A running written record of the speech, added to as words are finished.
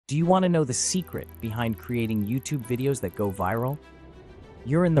Do you want to know the secret behind creating YouTube videos that go viral?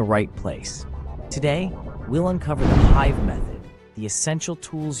 You're in the right place. Today, we'll uncover the HIVE method, the essential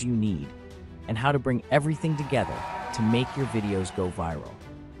tools you need, and how to bring everything together to make your videos go viral.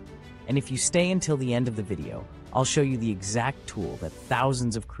 And if you stay until the end of the video, I'll show you the exact tool that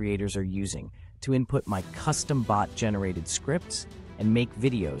thousands of creators are using to input my custom bot-generated scripts and make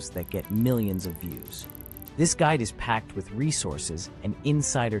videos that get millions of views. This guide is packed with resources and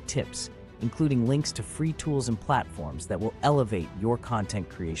insider tips, including links to free tools and platforms that will elevate your content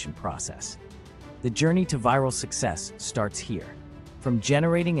creation process. The journey to viral success starts here. From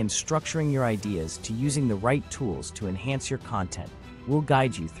generating and structuring your ideas to using the right tools to enhance your content, we'll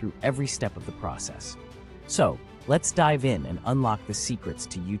guide you through every step of the process. So, let's dive in and unlock the secrets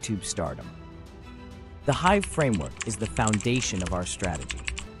to YouTube stardom. The HIVE framework is the foundation of our strategy.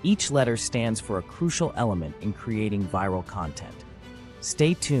 Each letter stands for a crucial element in creating viral content.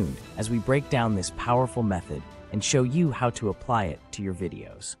 Stay tuned as we break down this powerful method and show you how to apply it to your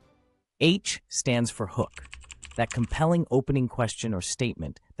videos. H stands for hook, that compelling opening question or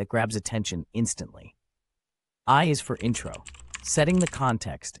statement that grabs attention instantly. I is for intro, setting the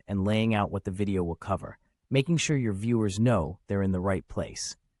context and laying out what the video will cover, making sure your viewers know they're in the right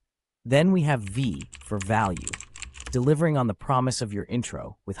place. Then we have V for value, delivering on the promise of your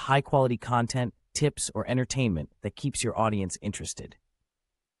intro with high-quality content, tips, or entertainment that keeps your audience interested.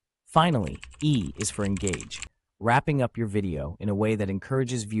 Finally, E is for engage, wrapping up your video in a way that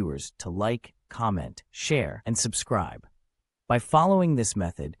encourages viewers to like, comment, share, and subscribe. By following this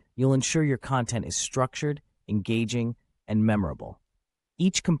method, you'll ensure your content is structured, engaging, and memorable.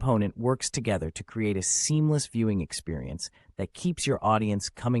 Each component works together to create a seamless viewing experience that keeps your audience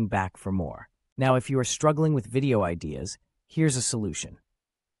coming back for more. Now, if you are struggling with video ideas, here's a solution.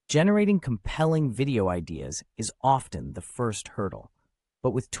 Generating compelling video ideas is often the first hurdle, but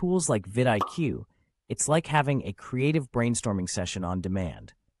with tools like vidIQ, it's like having a creative brainstorming session on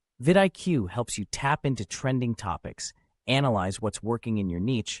demand. vidIQ helps you tap into trending topics, analyze what's working in your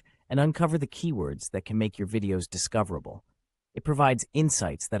niche, and uncover the keywords that can make your videos discoverable. It provides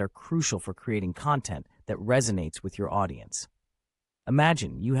insights that are crucial for creating content that resonates with your audience.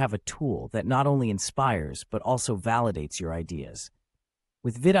 Imagine you have a tool that not only inspires but also validates your ideas.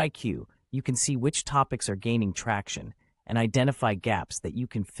 With vidIQ, you can see which topics are gaining traction and identify gaps that you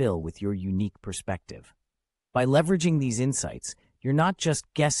can fill with your unique perspective. By leveraging these insights, you're not just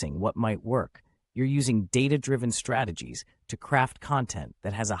guessing what might work, you're using data-driven strategies to craft content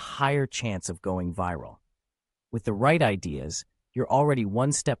that has a higher chance of going viral. With the right ideas, you're already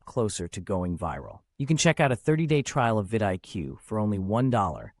one step closer to going viral. You can check out a 30-day trial of vidIQ for only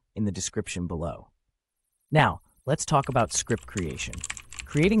 $1 in the description below. Now, let's talk about script creation.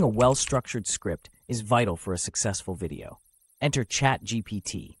 Creating a well-structured script is vital for a successful video. Enter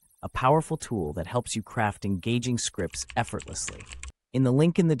ChatGPT, a powerful tool that helps you craft engaging scripts effortlessly. In the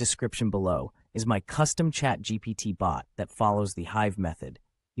link in the description below is my custom ChatGPT bot that follows the HIVE method.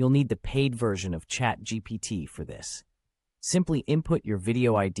 You'll need the paid version of ChatGPT for this. Simply input your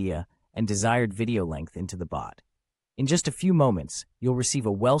video idea and desired video length into the bot. In just a few moments, you'll receive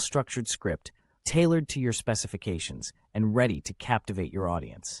a well-structured script tailored to your specifications and ready to captivate your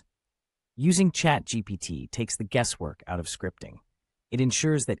audience. Using ChatGPT takes the guesswork out of scripting. It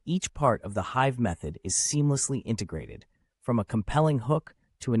ensures that each part of the HIVE method is seamlessly integrated, from a compelling hook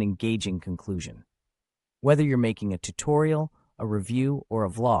to an engaging conclusion. Whether you're making a tutorial, a review, or a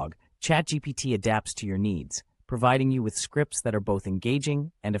vlog, ChatGPT adapts to your needs, providing you with scripts that are both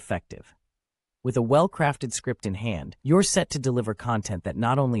engaging and effective. With a well-crafted script in hand, you're set to deliver content that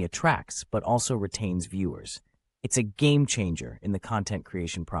not only attracts but also retains viewers. It's a game changer in the content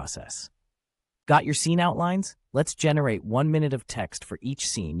creation process. Got your scene outlines? Let's generate 1 minute of text for each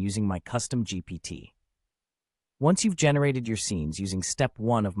scene using my custom GPT. Once you've generated your scenes using step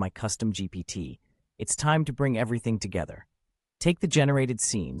 1 of my custom GPT, it's time to bring everything together. Take the generated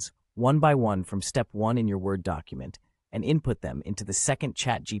scenes, one by one from step 1 in your Word document, and input them into the second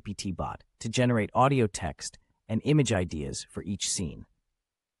ChatGPT bot to generate audio, text, and image ideas for each scene.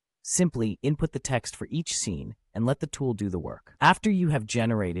 Simply input the text for each scene and let the tool do the work. After you have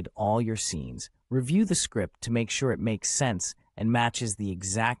generated all your scenes, review the script to make sure it makes sense and matches the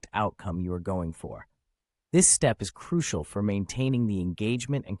exact outcome you are going for. This step is crucial for maintaining the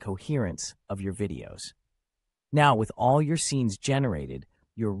engagement and coherence of your videos. Now, with all your scenes generated,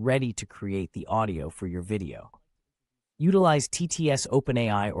 you're ready to create the audio for your video. Utilize TTS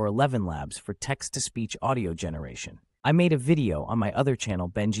OpenAI or 11 Labs for text-to-speech audio generation. I made a video on my other channel,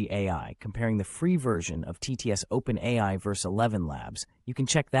 Benji AI, comparing the free version of TTS OpenAI versus 11 Labs. You can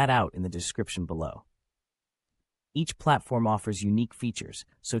check that out in the description below. Each platform offers unique features,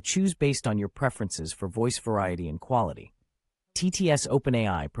 so choose based on your preferences for voice variety and quality. TTS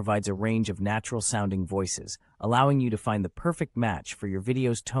OpenAI provides a range of natural-sounding voices, allowing you to find the perfect match for your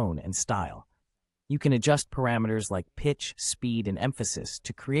video's tone and style. You can adjust parameters like pitch, speed, and emphasis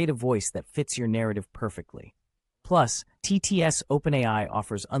to create a voice that fits your narrative perfectly. Plus, TTS OpenAI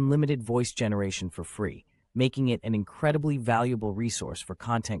offers unlimited voice generation for free, making it an incredibly valuable resource for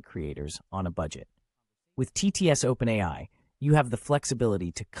content creators on a budget. With TTS OpenAI, you have the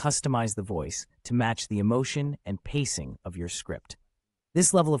flexibility to customize the voice to match the emotion and pacing of your script.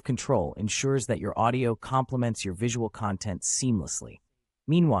 This level of control ensures that your audio complements your visual content seamlessly.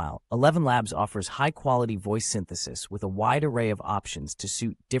 Meanwhile, 11 Labs offers high-quality voice synthesis with a wide array of options to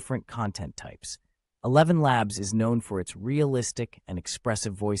suit different content types. 11 Labs is known for its realistic and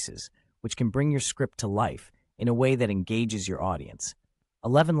expressive voices, which can bring your script to life in a way that engages your audience.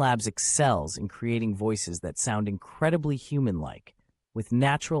 11 Labs excels in creating voices that sound incredibly human-like, with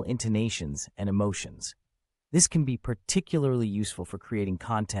natural intonations and emotions. This can be particularly useful for creating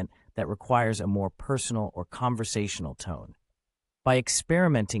content that requires a more personal or conversational tone. By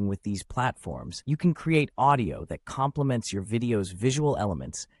experimenting with these platforms, you can create audio that complements your video's visual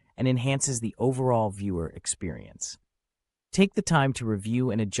elements and enhances the overall viewer experience. Take the time to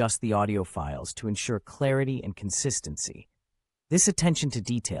review and adjust the audio files to ensure clarity and consistency. This attention to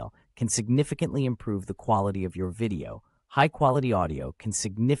detail can significantly improve the quality of your video. High-quality audio can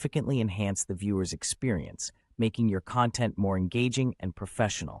significantly enhance the viewer's experience, making your content more engaging and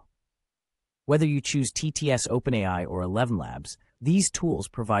professional. Whether you choose TTS OpenAI or 11 Labs, these tools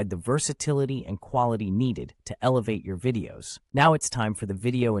provide the versatility and quality needed to elevate your videos. Now it's time for the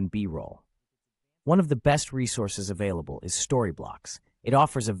video and B-roll. One of the best resources available is Storyblocks. It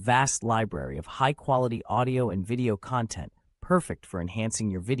offers a vast library of high-quality audio and video content, perfect for enhancing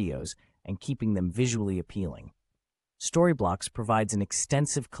your videos and keeping them visually appealing. Storyblocks provides an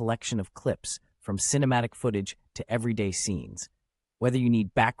extensive collection of clips, from cinematic footage to everyday scenes. Whether you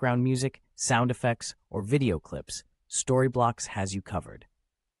need background music, sound effects, or video clips, Storyblocks has you covered.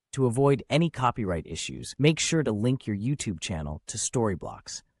 To avoid any copyright issues, make sure to link your YouTube channel to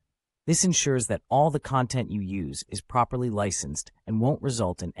Storyblocks. This ensures that all the content you use is properly licensed and won't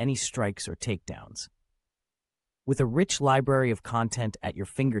result in any strikes or takedowns. With a rich library of content at your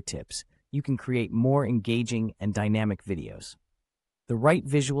fingertips, you can create more engaging and dynamic videos. The right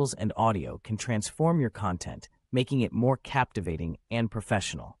visuals and audio can transform your content, making it more captivating and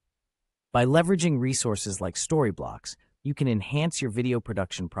professional. By leveraging resources like Storyblocks, you can enhance your video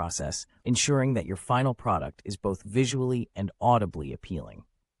production process, ensuring that your final product is both visually and audibly appealing.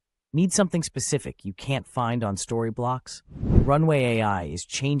 Need something specific you can't find on Storyblocks? Runway AI is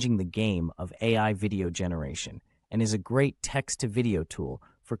changing the game of AI video generation and is a great text-to-video tool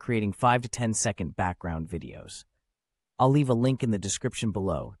for creating 5 to 10 second background videos. I'll leave a link in the description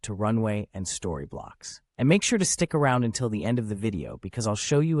below to Runway and Storyblocks. And make sure to stick around until the end of the video because I'll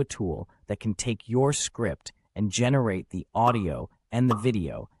show you a tool that can take your script and generate the audio and the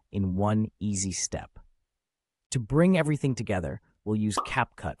video in one easy step. To bring everything together, we'll use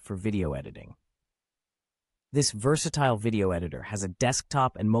CapCut for video editing. This versatile video editor has a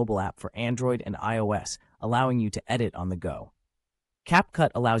desktop and mobile app for Android and iOS, allowing you to edit on the go.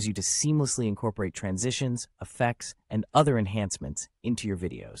 CapCut allows you to seamlessly incorporate transitions, effects, and other enhancements into your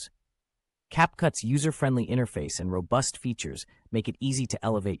videos. CapCut's user-friendly interface and robust features make it easy to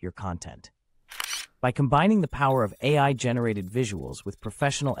elevate your content. By combining the power of AI-generated visuals with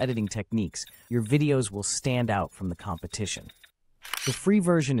professional editing techniques, your videos will stand out from the competition. The free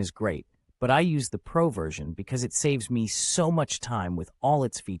version is great, but I use the Pro version because it saves me so much time with all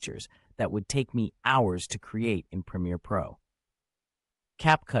its features that would take me hours to create in Premiere Pro.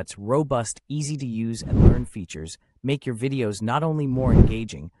 CapCut's robust, easy-to-use and learn features make your videos not only more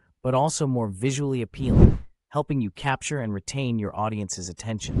engaging, but also more visually appealing, helping you capture and retain your audience's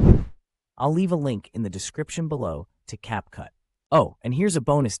attention. I'll leave a link in the description below to CapCut. Oh, and here's a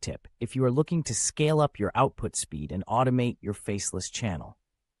bonus tip if you are looking to scale up your output speed and automate your Faceless channel.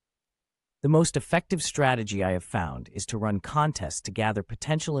 The most effective strategy I have found is to run contests to gather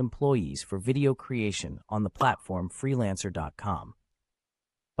potential employees for video creation on the platform freelancer.com.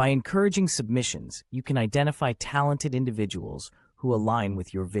 By encouraging submissions, you can identify talented individuals who align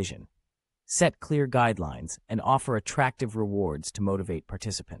with your vision. Set clear guidelines and offer attractive rewards to motivate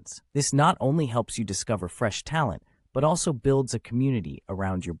participants. This not only helps you discover fresh talent, but also builds a community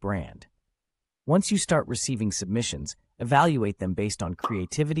around your brand. Once you start receiving submissions, evaluate them based on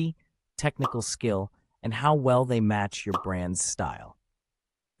creativity, technical skill, and how well they match your brand's style.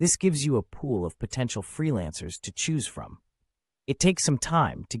 This gives you a pool of potential freelancers to choose from. It takes some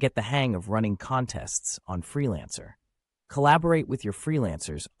time to get the hang of running contests on Freelancer. Collaborate with your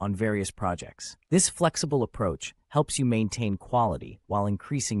freelancers on various projects. This flexible approach helps you maintain quality while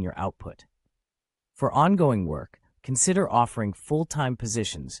increasing your output. For ongoing work, consider offering full-time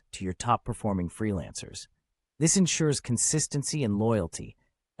positions to your top-performing freelancers. This ensures consistency and loyalty,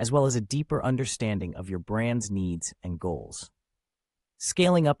 as well as a deeper understanding of your brand's needs and goals.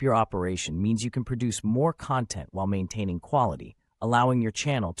 Scaling up your operation means you can produce more content while maintaining quality, allowing your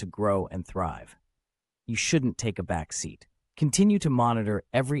channel to grow and thrive. You shouldn't take a back seat. Continue to monitor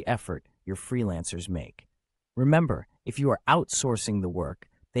every effort your freelancers make. Remember, if you are outsourcing the work,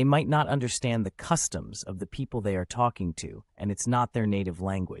 they might not understand the customs of the people they are talking to, and it's not their native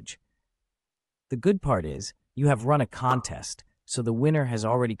language. The good part is, you have run a contest, so the winner has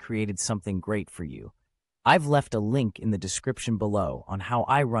already created something great for you. I've left a link in the description below on how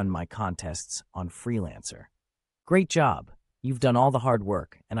I run my contests on Freelancer. Great job! You've done all the hard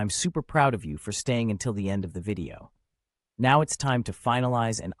work, and I'm super proud of you for staying until the end of the video. Now it's time to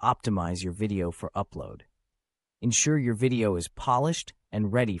finalize and optimize your video for upload. Ensure your video is polished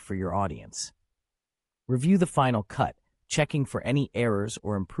and ready for your audience. Review the final cut, checking for any errors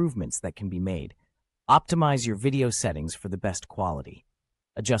or improvements that can be made. Optimize your video settings for the best quality.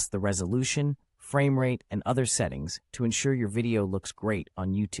 Adjust the resolution, frame rate, and other settings to ensure your video looks great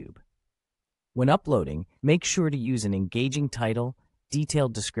on YouTube. When uploading, make sure to use an engaging title,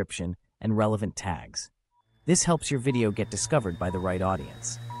 detailed description, and relevant tags. This helps your video get discovered by the right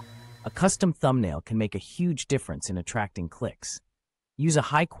audience. A custom thumbnail can make a huge difference in attracting clicks. Use a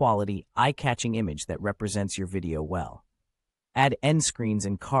high-quality, eye-catching image that represents your video well. Add end screens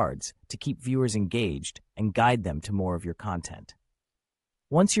and cards to keep viewers engaged and guide them to more of your content.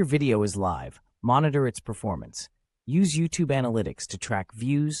 Once your video is live, monitor its performance. Use YouTube Analytics to track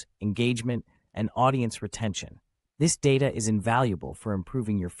views, engagement, and audience retention. This data is invaluable for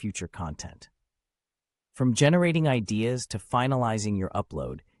improving your future content. From generating ideas to finalizing your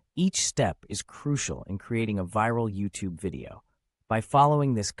upload, each step is crucial in creating a viral YouTube video. By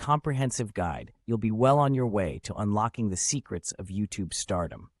following this comprehensive guide, you'll be well on your way to unlocking the secrets of YouTube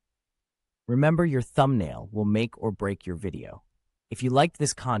stardom. Remember, your thumbnail will make or break your video. If you liked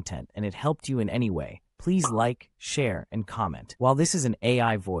this content and it helped you in any way, please like, share, and comment. While this is an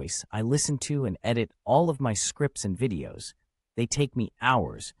AI voice, I listen to and edit all of my scripts and videos. They take me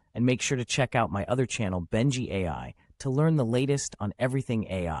hours, and make sure to check out my other channel, Benji AI, to learn the latest on everything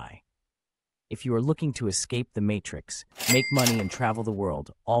AI. If you are looking to escape the matrix, make money, and travel the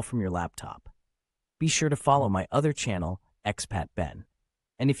world, all from your laptop, be sure to follow my other channel, Expat Ben.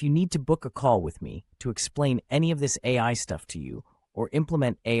 And if you need to book a call with me to explain any of this AI stuff to you, or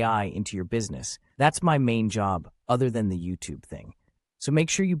implement AI into your business, that's my main job other than the YouTube thing. So make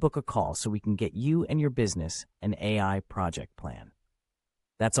sure you book a call so we can get you and your business an AI project plan.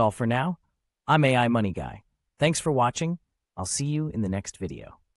 That's all for now. I'm AI Money Guy. Thanks for watching. I'll see you in the next video.